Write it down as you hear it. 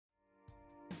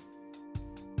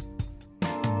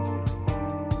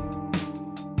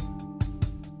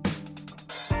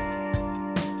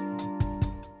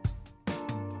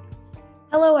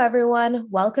Hello, everyone.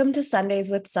 Welcome to Sundays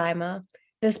with Saima.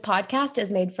 This podcast is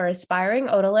made for aspiring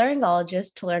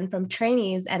otolaryngologists to learn from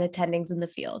trainees and attendings in the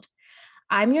field.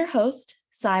 I'm your host,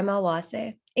 Saima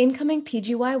Wase, incoming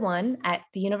PGY1 at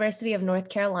the University of North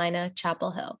Carolina,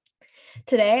 Chapel Hill.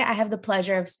 Today, I have the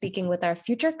pleasure of speaking with our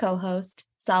future co-host,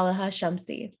 Salaha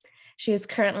Shamsi. She is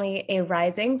currently a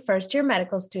rising first-year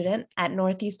medical student at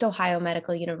Northeast Ohio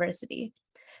Medical University.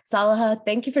 Salaha,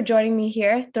 thank you for joining me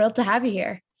here. Thrilled to have you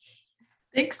here.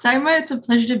 Thanks, Saima. It's a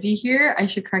pleasure to be here. I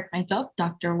should correct myself,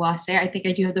 Dr. Wase. I think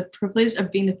I do have the privilege of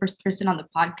being the first person on the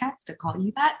podcast to call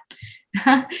you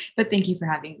that. But thank you for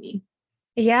having me.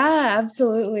 Yeah,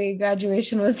 absolutely.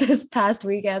 Graduation was this past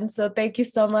weekend. So thank you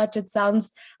so much. It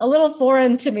sounds a little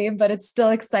foreign to me, but it's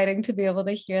still exciting to be able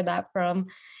to hear that from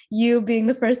you being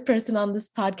the first person on this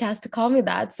podcast to call me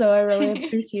that. So I really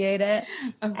appreciate it.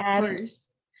 Of course.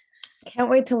 Can't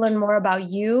wait to learn more about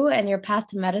you and your path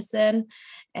to medicine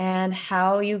and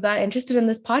how you got interested in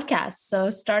this podcast.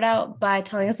 So start out by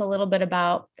telling us a little bit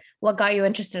about what got you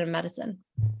interested in medicine.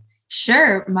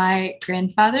 Sure. My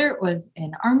grandfather was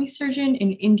an army surgeon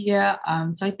in India.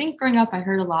 So I think growing up, I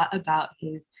heard a lot about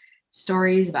his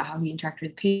stories about how he interacted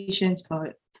with patients,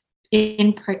 both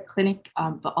in clinic,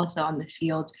 but also on the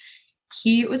field.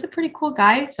 He was a pretty cool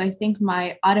guy. So I think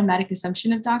my automatic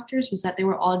assumption of doctors was that they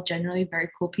were all generally very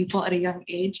cool people at a young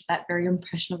age, that very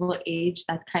impressionable age.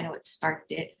 That's kind of what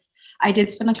sparked it. I did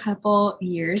spend a couple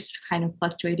years kind of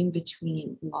fluctuating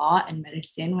between law and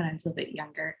medicine when I was a little bit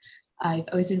younger. I've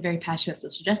always been very passionate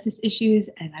about social justice issues,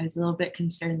 and I was a little bit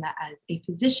concerned that as a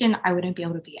physician, I wouldn't be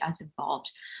able to be as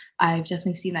involved. I've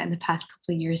definitely seen that in the past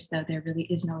couple of years, though there really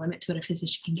is no limit to what a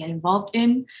physician can get involved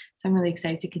in. So I'm really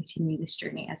excited to continue this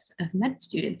journey as a med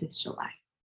student this July.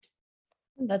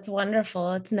 That's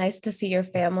wonderful. It's nice to see your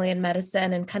family in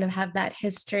medicine and kind of have that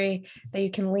history that you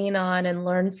can lean on and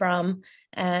learn from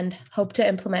and hope to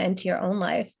implement into your own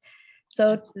life.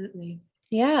 So, absolutely.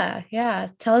 Yeah.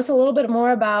 Tell us a little bit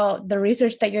more about the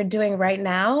research that you're doing right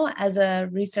now as a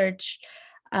research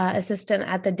assistant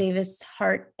at the Davis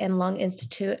Heart and Lung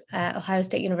Institute at Ohio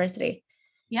State University.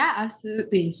 Yeah,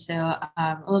 absolutely. So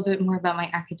a little bit more about my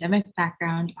academic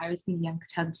background. I was in the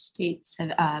Youngstown State's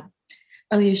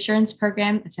early assurance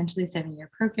program, essentially a 7-year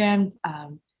program.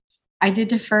 I did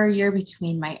defer a year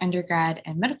between my undergrad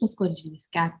and medical school to do this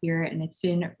gap year, and it's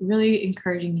been really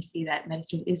encouraging to see that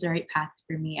medicine is the right path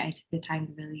for me. I took the time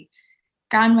to really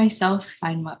ground myself,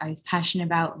 find what I was passionate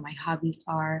about, what my hobbies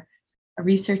are.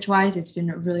 Research-wise, it's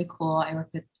been really cool. I work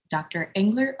with Dr.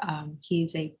 Engler.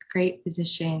 He's a great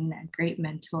physician, a great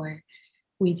mentor.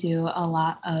 We do a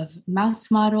lot of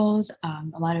mouse models,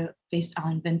 a lot of based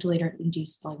on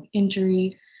ventilator-induced lung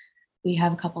injury. We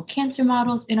have a couple cancer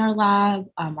models in our lab.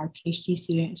 Our PhD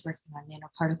student is working on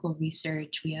nanoparticle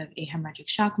research. We have a hemorrhagic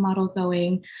shock model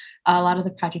going. A lot of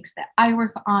the projects that I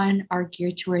work on are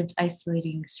geared towards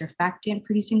isolating surfactant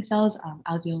producing cells,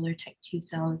 alveolar type 2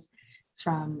 cells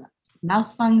from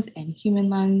mouse lungs and human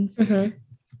lungs,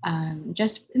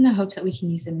 just in the hopes that we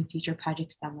can use them in future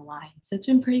projects down the line. So it's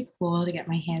been pretty cool to get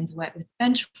my hands wet with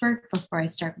bench work before I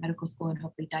start medical school and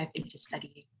hopefully dive into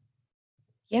studying.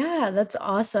 Yeah, that's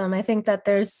awesome. I think that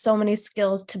there's so many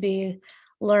skills to be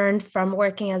learned from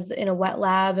working as in a wet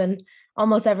lab, and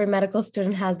almost every medical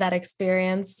student has that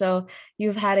experience. So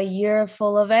you've had a year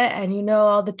full of it, and you know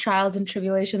all the trials and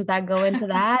tribulations that go into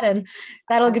that, and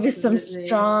that'll give you some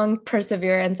strong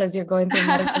perseverance as you're going through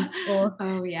medical school.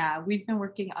 Oh yeah, we've been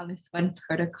working on this one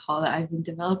protocol that I've been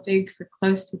developing for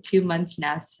close to 2 months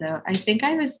now. So I think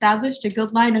I've established a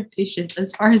good line of patience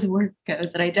as far as work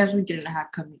goes that I definitely didn't have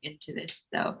coming into this.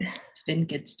 So it's been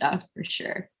good stuff for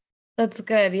sure. That's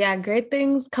good. Yeah, great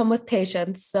things come with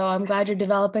patience. So I'm glad you're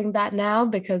developing that now,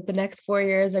 because the next 4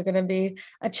 years are going to be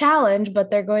a challenge, but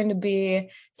they're going to be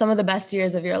some of the best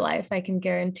years of your life. I can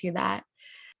guarantee that.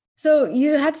 So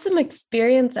you had some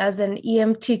experience as an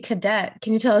EMT cadet.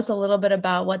 Can you tell us a little bit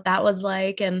about what that was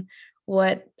like and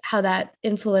how that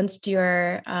influenced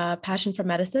your passion for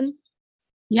medicine?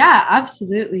 Yeah,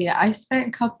 absolutely. I spent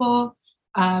a couple,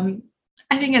 I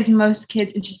think as most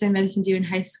kids interested in medicine do in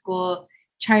high school,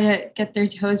 try to get their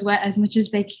toes wet as much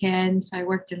as they can. So I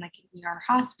worked in like an ER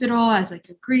hospital as like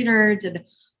a greeter, did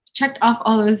checked off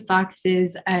all those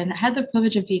boxes, and had the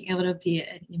privilege of being able to be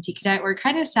an EMT cadet where I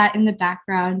kind of sat in the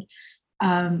background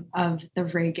of the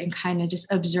rig and kind of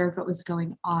just observed what was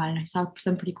going on. I saw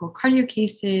some pretty cool cardio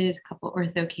cases, a couple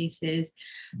ortho cases,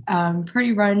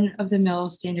 pretty run of the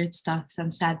mill standard stuff.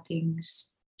 Some sad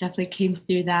things definitely came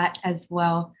through that as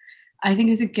well. I think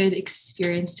it's a good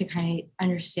experience to kind of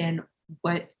understand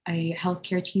what a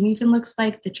healthcare team even looks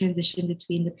like, the transition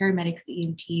between the paramedics, the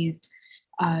EMTs,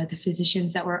 the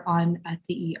physicians that were on at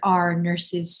the ER,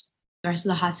 nurses, the rest of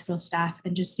the hospital staff,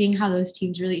 and just seeing how those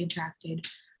teams really interacted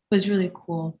was really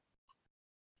cool.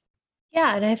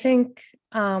 Yeah, and I think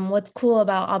what's cool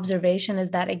about observation is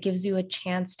that it gives you a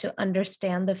chance to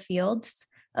understand the fields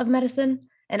of medicine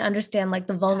and understand like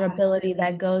the vulnerability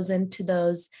that goes into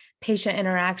those patient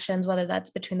interactions, whether that's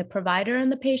between the provider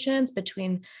and the patients,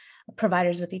 between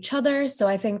providers with each other. So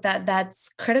I think that that's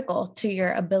critical to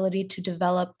your ability to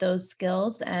develop those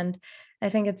skills. And I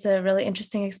think it's a really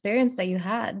interesting experience that you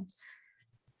had.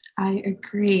 I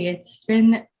agree. It's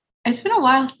been a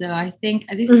while though. I think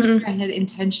this year I had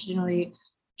intentionally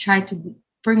tried to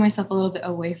bring myself a little bit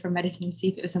away from medicine and see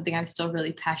if it was something I was still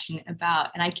really passionate about.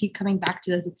 And I keep coming back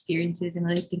to those experiences and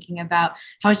really thinking about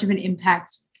how much of an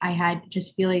impact I had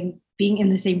just being in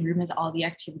the same room as all the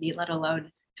activity, let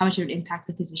alone how much of an impact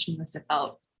the physician must have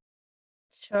felt.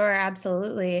 Sure,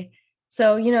 absolutely.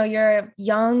 So, you're a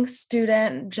young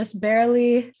student, just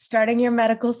barely starting your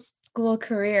medical school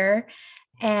career,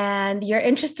 and you're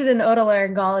interested in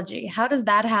otolaryngology. How does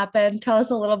that happen? Tell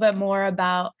us a little bit more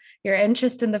about your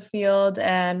interest in the field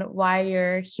and why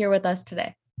you're here with us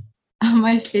today.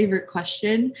 My favorite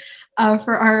question.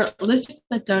 For our listeners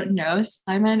that don't know,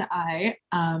 Saima and I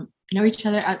know each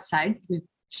other outside.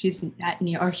 She's at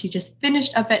NEO, or she just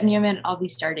finished up at Neomed. I'll be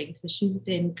starting, so she's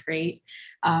been great.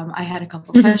 I had a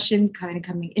couple questions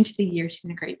coming into the year. She's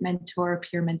been a great mentor,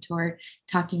 peer mentor,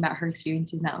 talking about her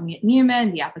experiences not only at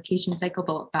Neomed, the application cycle,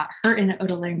 but about her in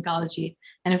otolaryngology.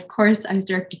 And of course, I was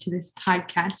directed to this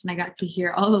podcast, and I got to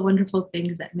hear all the wonderful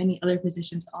things that many other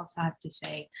physicians also have to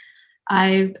say.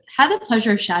 I've had the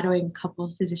pleasure of shadowing a couple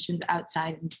of physicians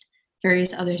outside in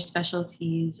various other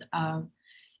specialties.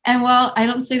 And while I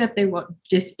don't say that they won't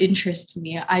disinterest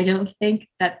me, I don't think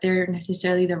that they're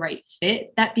necessarily the right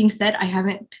fit. That being said, I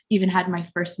haven't even had my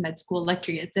first med school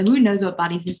lecture yet. So who knows what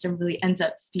body system really ends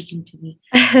up speaking to me.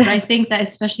 But I think that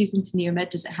especially since Neomed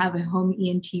doesn't have a home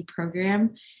ENT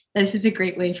program, this is a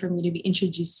great way for me to be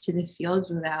introduced to the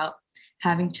field without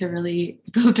having to really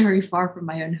go very far from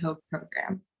my own home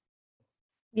program.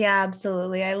 Yeah,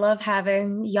 absolutely. I love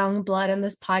having young blood in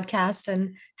this podcast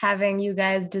and having you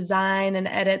guys design and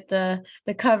edit the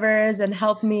covers and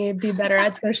help me be better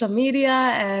at social media.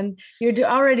 And you're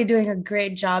already doing a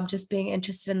great job just being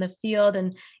interested in the field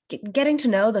and getting to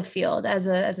know the field as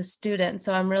a student.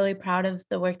 So I'm really proud of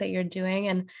the work that you're doing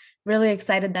and really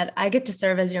excited that I get to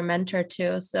serve as your mentor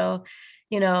too. So,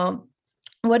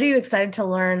 what are you excited to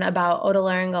learn about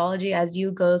otolaryngology as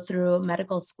you go through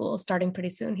medical school starting pretty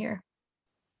soon here?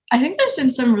 I think there's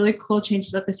been some really cool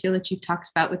changes about the field that you've talked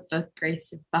about with both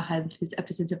Grace and Fahad, whose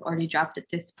episodes have already dropped at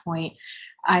this point.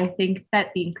 I think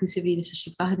that the inclusivity,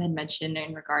 especially Fahad had mentioned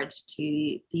in regards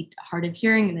to the hard of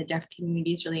hearing and the deaf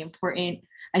community is really important.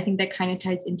 I think that kind of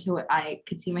ties into what I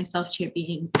could see myself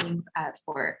championing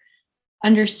for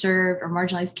underserved or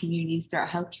marginalized communities throughout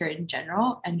healthcare in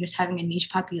general, and just having a niche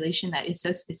population that is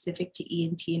so specific to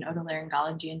ENT and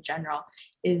otolaryngology in general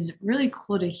is really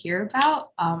cool to hear about.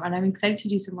 And I'm excited to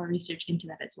do some more research into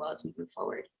that as well as we move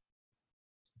forward.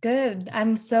 Good.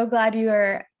 I'm so glad you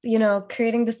are,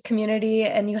 creating this community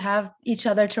and you have each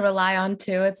other to rely on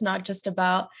too. It's not just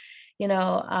about,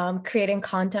 creating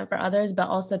content for others, but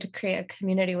also to create a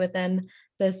community within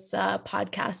this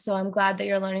podcast. So I'm glad that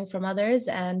you're learning from others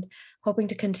and hoping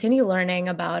to continue learning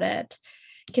about it.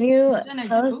 Can you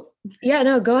tell us? Yeah,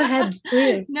 no, go ahead,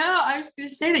 please. No, I was going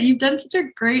to say that you've done such a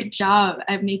great job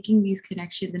at making these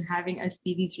connections and having us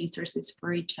be these resources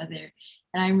for each other.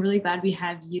 And I'm really glad we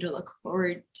have you to look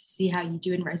forward to see how you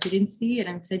do in residency. And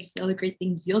I'm excited to see all the great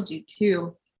things you'll do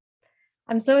too.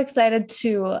 I'm so excited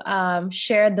to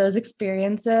share those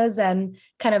experiences and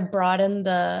kind of broaden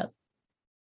the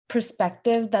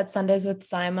perspective that Sundays with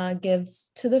Saima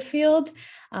gives to the field,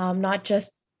 not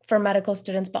just for medical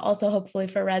students, but also hopefully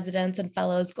for residents and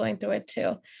fellows going through it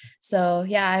too. So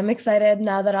yeah, I'm excited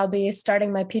now that I'll be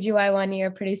starting my PGY 1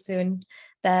 year pretty soon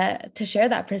to share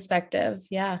that perspective.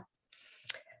 Yeah.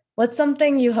 What's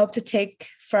something you hope to take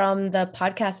from the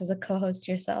podcast as a co-host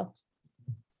yourself?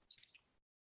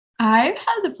 I've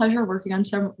had the pleasure of working on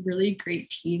some really great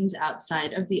teams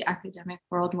outside of the academic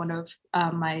world. One of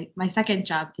my second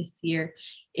job this year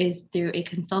is through a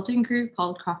consulting group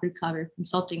called Crawford Collaborative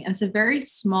Consulting. And it's a very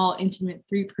small, intimate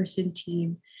 3-person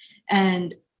team.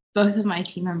 And both of my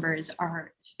team members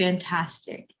are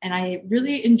fantastic. And I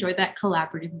really enjoy that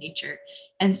collaborative nature.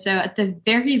 And so at the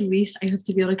very least, I hope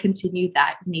to be able to continue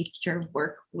that nature of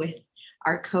work with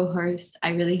our co-hosts.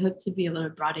 I really hope to be able to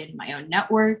broaden my own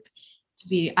network.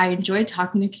 I enjoy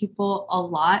talking to people a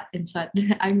lot. And so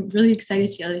I'm really excited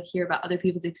to be able to hear about other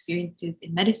people's experiences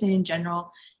in medicine in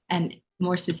general, and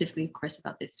more specifically, of course,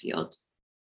 about this field.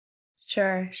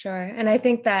 Sure, sure. And I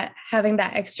think that having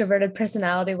that extroverted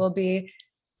personality will be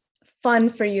fun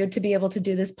for you to be able to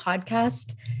do this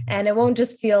podcast. And it won't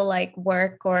just feel like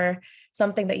work or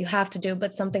something that you have to do,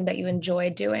 but something that you enjoy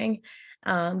doing.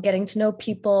 Getting to know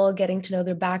people, getting to know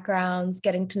their backgrounds,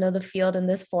 getting to know the field in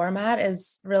this format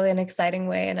is really an exciting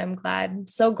way. And I'm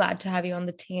so glad to have you on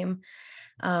the team.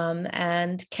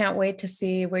 And can't wait to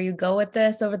see where you go with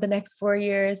this over the next 4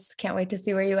 years. Can't wait to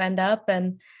see where you end up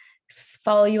and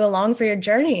follow you along for your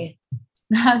journey.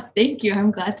 Thank you. I'm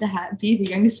glad to be the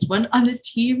youngest one on the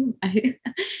team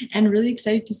and really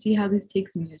excited to see how this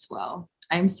takes me as well.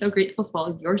 I'm so grateful for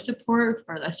all your support,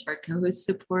 for the rest of our co-host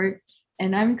support,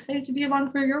 and I'm excited to be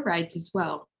along for your rides as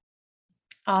well.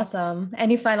 Awesome.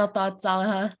 Any final thoughts,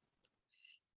 Saliha?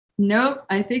 Nope,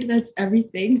 I think that's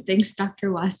everything. Thanks, Dr.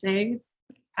 Wasay.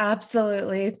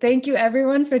 Absolutely. Thank you,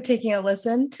 everyone, for taking a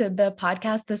listen to the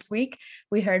podcast this week.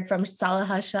 We heard from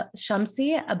Saliha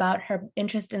Shamsi about her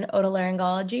interest in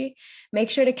otolaryngology. Make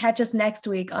sure to catch us next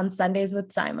week on Sundays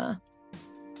with Saima.